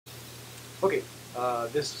Okay,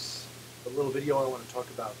 this a little video I want to talk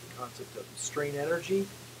about the concept of strain energy.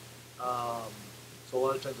 Um, so a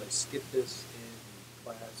lot of times I skip this in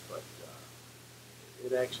class, but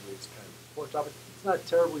it actually is kind of an important topic. It's not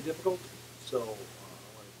terribly difficult, so I want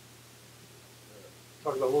to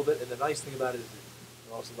talk about it a little bit. And the nice thing about it is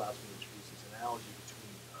it also allows me to introduce this analogy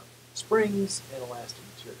between springs and elastic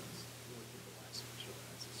materials. You would think of elastic material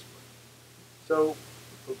as a spring. So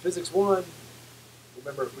from Physics 1,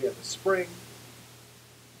 remember if we have a spring,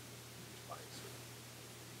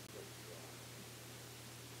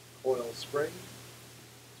 coil spring.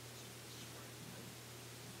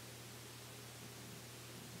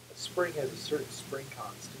 A spring has a certain spring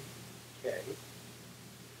constant, K, and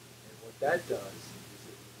what that does is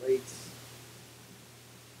it relates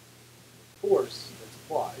the force that's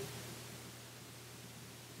applied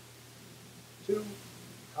to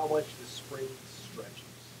how much the spring stretches.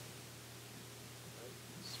 Right?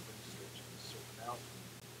 The spring stretches a certain amount,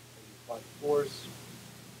 and you apply the force,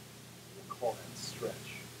 we'll call that stretch.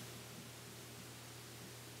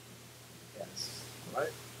 S, right?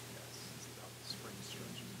 S is how the spring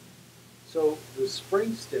stretches. So the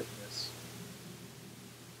spring stiffness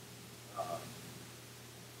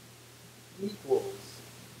equals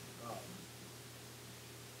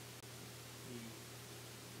the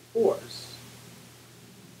force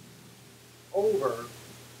over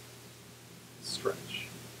the stretch.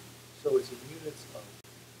 So it's in units of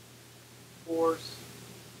force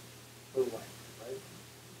per length, right?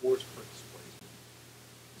 Force per displacement.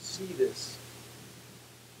 See this,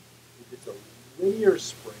 if it's a linear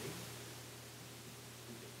spring,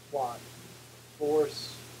 we can plot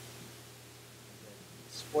force and then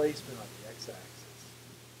displacement on the x-axis.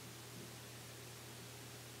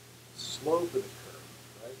 Slope of the curve,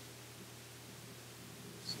 right?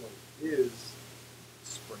 The slope is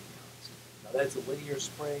spring constant. Now that's a linear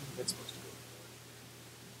spring, that's supposed to go forward.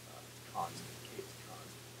 It's constant, K is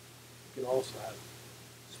constant. You can also have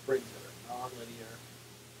springs that are nonlinear.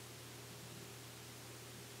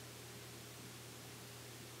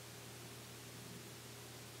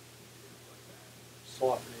 Like that.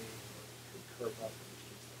 Softening, or it could curve up, in which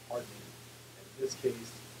case they're hardening. And in this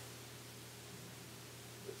case,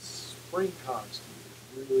 the spring constant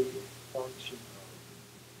is really a function of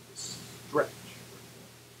the stretch.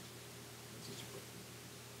 It's a spring.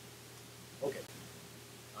 Okay.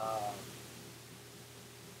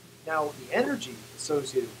 Now the energy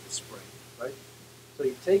associated with the spring, right? So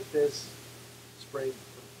you take this spring,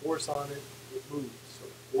 put a force on it, it moves. So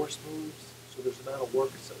the force moves, so there's an amount of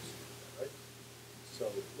work associated with that, right?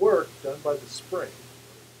 So work done by the spring,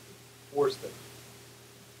 force that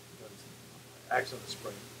acts on the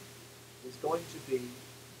spring, is going to be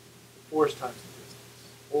the force times the distance.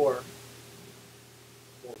 Or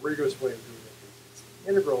a more rigorous way of doing it is it's the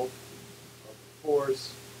integral of the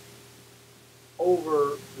force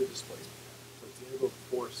over the displacement. So it's the integral of the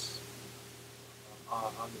force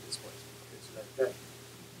on the displacement. Okay, so that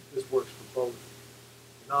this works for both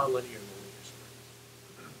the nonlinear and the linear springs.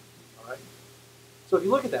 All right. So if you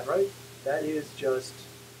look at that, right, that is just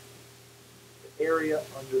the area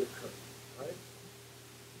under the curve, right?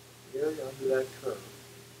 The area under that curve.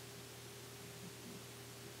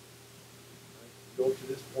 Right? Go to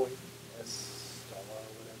this point, S star,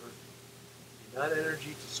 whatever. The amount of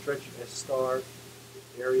energy to stretch S star,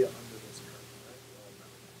 the area under this curve, right? We all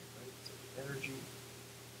remember that, right? So the energy,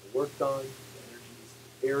 the work done, the energy is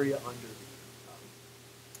the area under the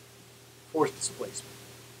force displacement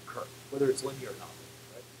curve, whether it's linear or not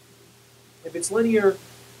linear, right? If it's linear, in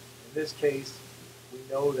this case, we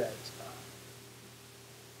know that it's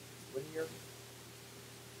linear. Right?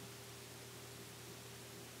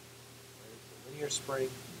 It's a linear spring.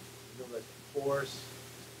 We know that the force is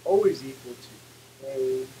always equal to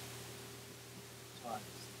K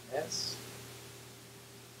times S.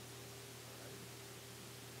 Right.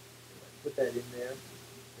 If I put that in there,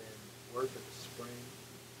 then work of the spring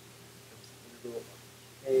becomes the integral of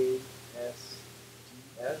K S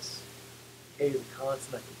ds. K is a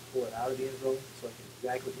constant. I can pull it out of the integral, so I can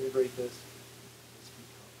exactly integrate this. This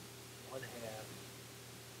becomes 1/2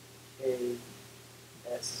 K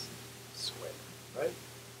S squared, right?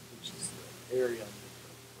 Which is the area under the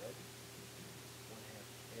curve, right? 1/2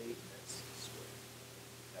 K S squared.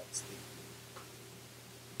 That's the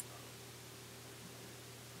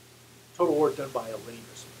total work done by a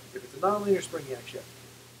linear spring. If it's a nonlinear spring, you actually have to do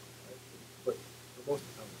it, right? But for most of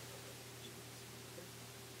the time,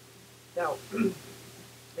 now,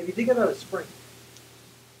 if you think about a spring,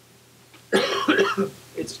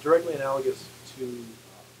 it's directly analogous to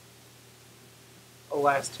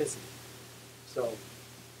elasticity. So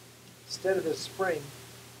instead of this spring,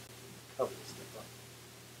 cover this stuff up.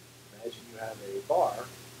 Imagine you have a bar,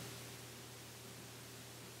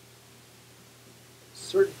 a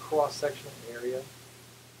certain cross-sectional area, and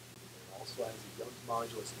it also has a Young's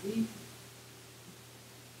modulus E.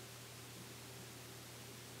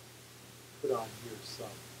 Put on here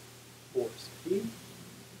some force P,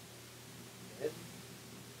 and it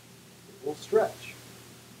will stretch.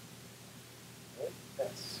 Right?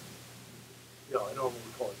 S. You know, I normally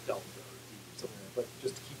call it delta or D or something like that, but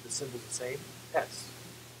just to keep the symbols the same, S.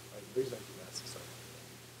 Right? The reason I do S is sorry.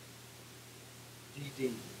 GD.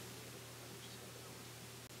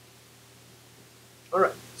 All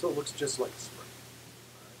right, so it looks just like a spring.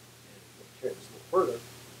 All right, and if we carry this a little further,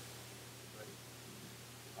 right,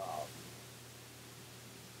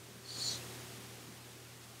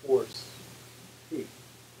 force P is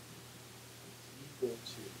equal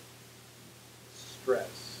to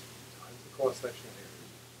stress times the cross-sectional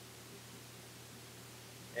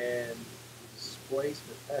area, and the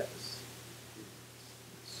displacement S is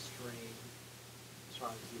the strain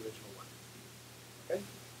times the original length. Okay,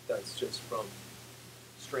 that's just from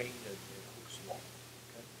strain and Hooke's law.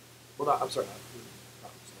 Okay, well, not, I'm sorry, not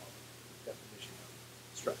Hooke's law. Definition of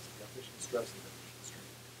stress, definition of stress, and definition of strain.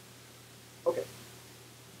 Okay.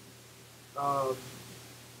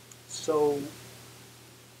 So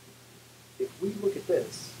if we look at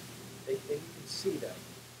this, and you can see that,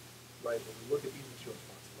 right, when we look at these material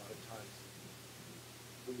response, a lot of times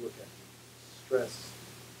we look at stress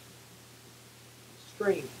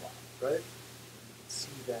strain plot, right? And you can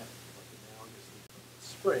see that like analogously from the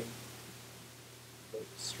spring, the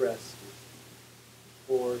stress is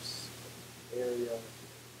force, area,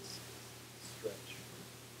 stretch,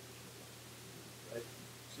 right?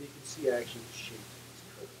 So you can see actually the shape of these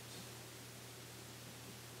curves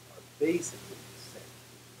are basically the same,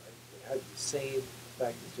 right? They have the same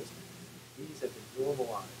effect, it's just these have been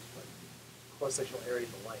normalized by cross-sectional area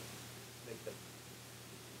and the length to make them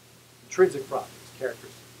intrinsic properties,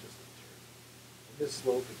 characteristics of just the material. And this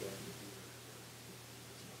slope again would be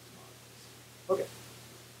this Young's modulus. Okay.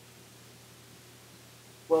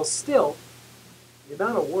 Well, still, the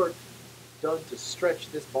amount of work done to stretch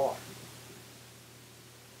this bar.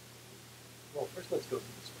 Well, first let's go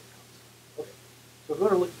through the spring constant. Okay. So if we're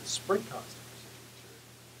going to look at the spring constant for such a material,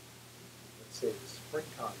 let's say the spring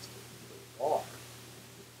constant for the bar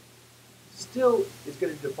still is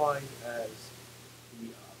going to be defined as the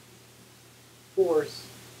force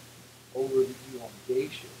over the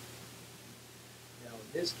elongation. Now,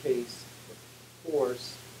 in this case, the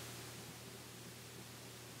force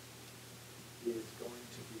is going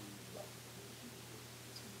to be, well,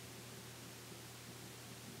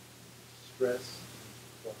 stress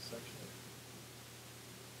cross-section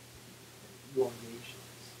and elongation.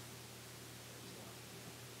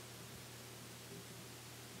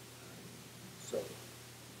 So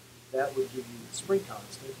that would give you the spring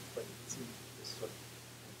constant, but you can see this sort of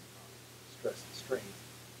stress and strain.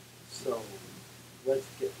 So let's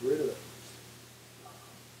get rid of those.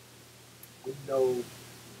 We know that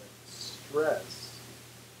stress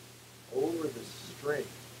over the strain is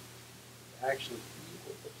actually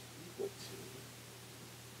equal to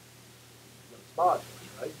Young's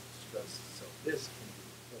modulus, right? Stress. So this can be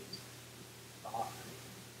replaced by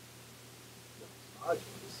Young's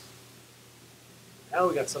modulus. Now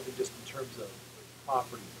we got something just in terms of the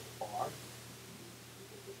properties of the bar.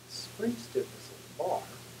 The spring stiffness of the bar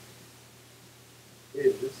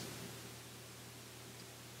is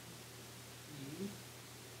E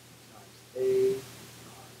times A times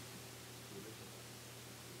the original.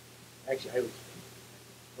 Actually, I always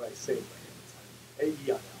when I say it by hand, it's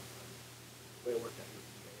AE on L. The way it worked out here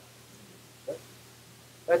is A on.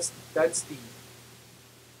 That's the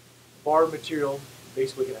bar material.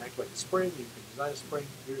 Basically can act like a spring. You can design a spring.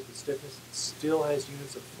 Here's the stiffness. It still has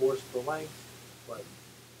units of force per length, but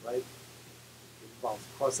right, it involves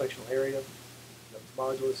cross-sectional area, Young's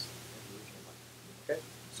modulus, and the original length. Okay,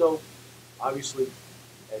 so obviously,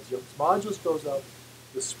 as Young's modulus goes up,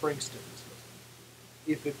 the spring stiffness goes up.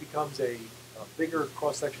 If it becomes a bigger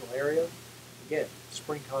cross-sectional area, again, the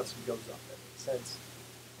spring constant goes up. That makes sense.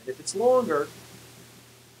 And if it's longer,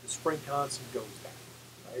 the spring constant goes down.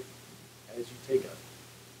 Right? As you take a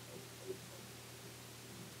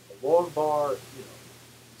long bar, you know,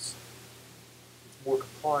 it's more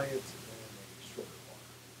compliant than a shorter bar,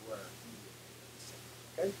 where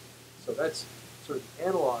okay? So that's sort of the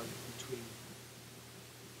analog between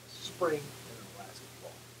a spring and an elastic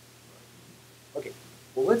bar. Right? Okay,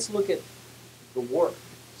 well let's look at the work.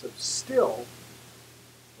 So still,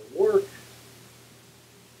 the work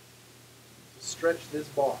to stretch this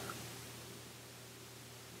bar,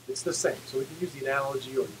 it's the same. So we can use the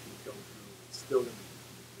analogy, or you can go still going to,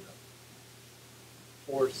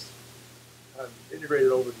 force integrated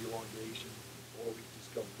over the elongation, or we can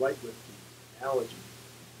just go right with the analogy.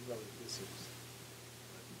 You know that this is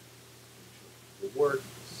the work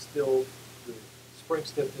is still the spring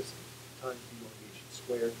stiffness times the elongation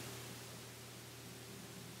squared.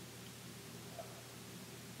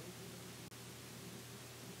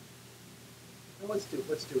 Now let's do it in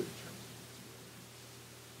terms of this.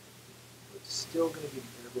 So it's still going to be the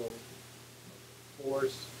integral of the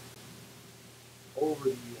force over the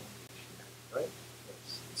elongation, right?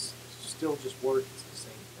 It's still just work, it's the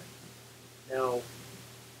same thing. Now,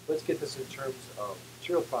 let's get this in terms of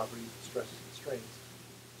material properties, stresses and strains.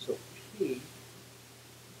 So P,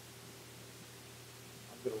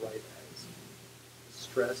 I'm going to write as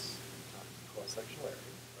stress times the cross-sectional area,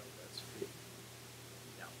 right? That's P.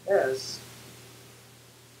 Now S,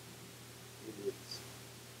 it is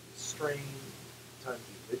the strain times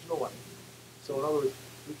the original length. So in other words,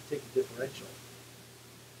 we can take the differential.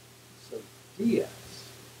 So ds,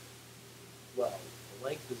 well, the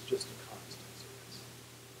length is just a constant, so it's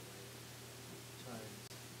times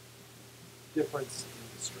difference in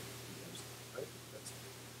the strain, ds, right? That's the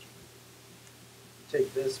differential. You take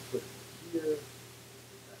this, put it here,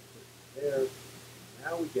 put it there.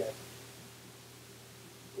 Now we get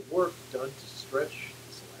the work done to stretch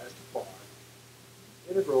this elastic bar,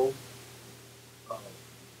 integral of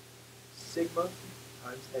sigma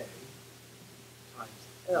times A times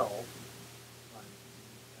L times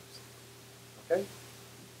epsilon. Okay?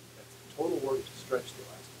 That's the total work to stretch the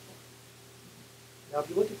elastic bar. Now, if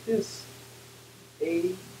you look at this,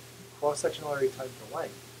 A cross-sectional area times the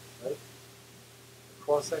length, right? The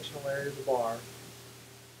cross-sectional area of the bar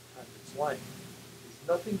times its length is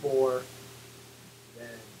nothing more than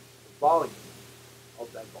the volume of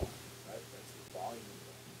that bar, right? That's the volume of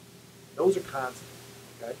the bar. Those are constant,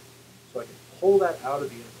 okay? So I can pull that out of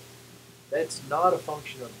the interval. That's not a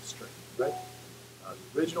function of the strain, right?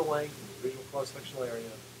 The original length and the original cross-sectional area,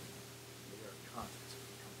 they are constants.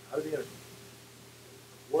 Out of the interval.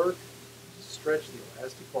 The work to stretch the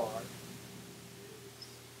elastic bar is,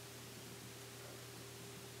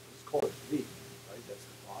 let's call it V, right? That's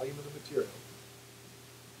the volume of the material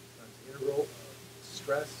times the integral of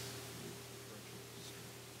stress.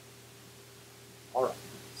 All right.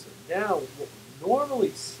 So now what we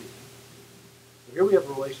normally see, so here we have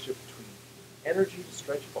a relationship between energy to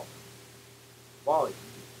stretch bar, volume,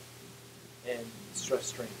 and stress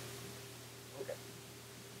strain. Okay.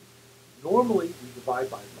 Normally we divide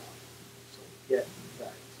by volume. So we get, in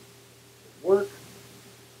fact, the work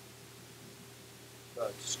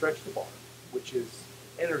to stretch the bar, which is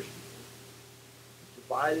energy,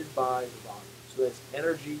 divided by the volume. So that's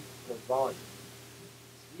energy per volume.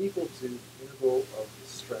 It's equal to the integral of the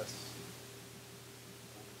stress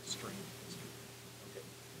over the strain. Okay.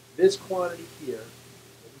 This quantity here,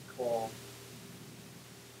 what we call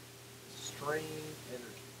strain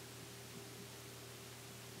energy.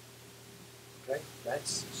 Okay,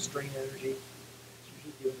 that's strain energy. It's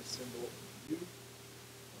usually given a symbol of U.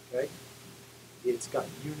 Okay, it's got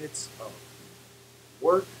units of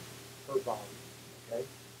work per volume. Okay,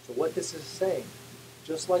 so what this is saying,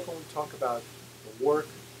 just like when we talk about the work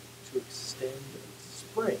to extend a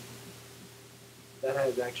spring, that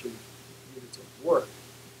has actually units of work.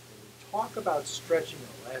 When we talk about stretching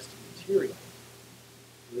an elastic material,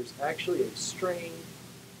 there's actually a strain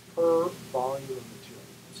per volume of material.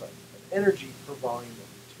 I'm sorry, an energy per volume of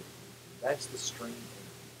material. That's the strain energy.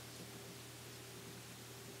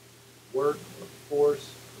 Work or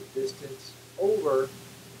force or distance over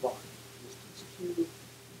volume. Distance cubed,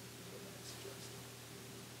 so that's just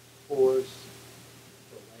force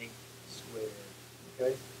per length squared.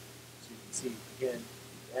 Okay? So you can see, again,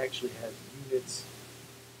 it actually has units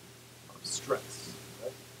of stress.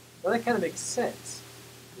 Right? Now that kind of makes sense,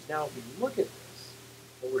 because now if we look at this,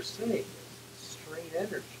 what we're saying is strain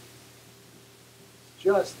energy is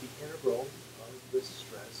just the integral of the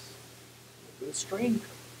stress over the strain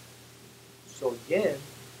curve. So again,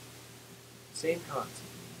 same concept.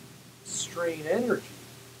 Strain energy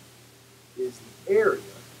is the area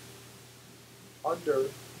under the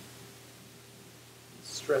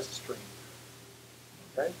stress strain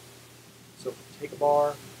curve. Okay? So if we take a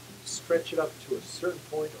bar, stretch it up to a certain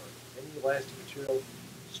point, or any elastic material,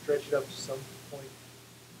 stretch it up to some point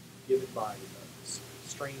given by the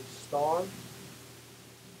strain star,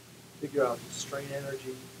 figure out the strain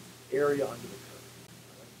energy area under the curve.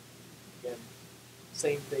 Right? Again,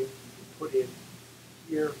 same thing you can put in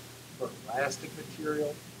here for elastic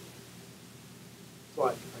material. So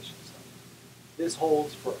I should say this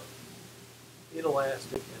holds for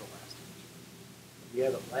inelastic and elastic material. We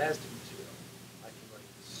have elastic material.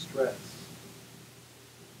 stress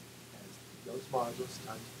as Young's modulus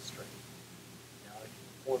times the strain. Now I can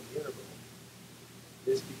form the integral.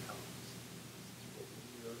 This becomes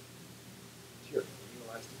linear material, linear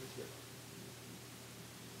elastic material.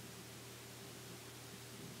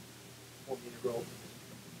 Form the integral, and this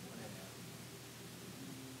becomes 1/2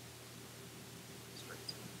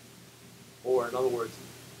 strains. Or in other words,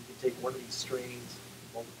 you can take one of these strains,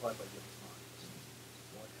 multiply by Young's modulus.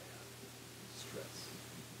 1/2 stress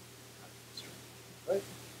times the strain. Right?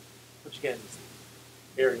 Which again is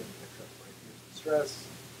the area of the curve, right? Here's the stress,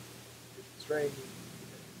 here's the strain, and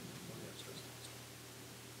 1/2 stress times strain.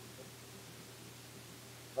 Okay.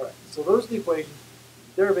 All right, so those are the equations.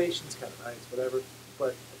 The derivation's kind of nice, whatever,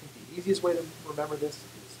 but I think the easiest way to remember this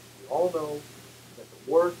is we all know that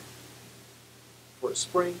the work for a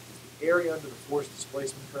spring is the area under the force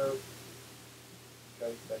displacement curve.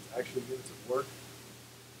 Okay, that's actually units of work.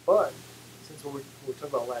 But since when we're talking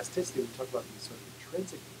about elasticity, we talk about these sort of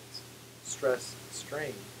intrinsic units, stress,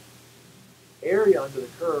 strain. Area under the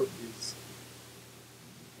curve is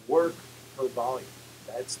work per volume.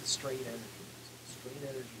 That's the strain energy. So the strain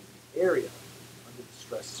energy is the area under the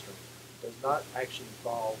stress strain. It does not actually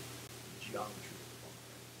involve geometry.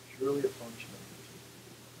 It's purely a function of energy.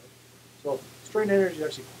 Okay? So strain energy is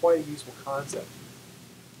actually quite a useful concept.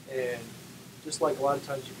 And just like a lot of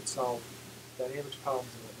times you can solve dynamics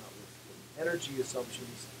problems and whatnot with energy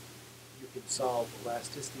assumptions, you can solve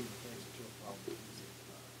elasticity and mechanics material problems using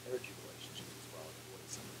energy relationships as well and avoid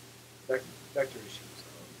some vector issues.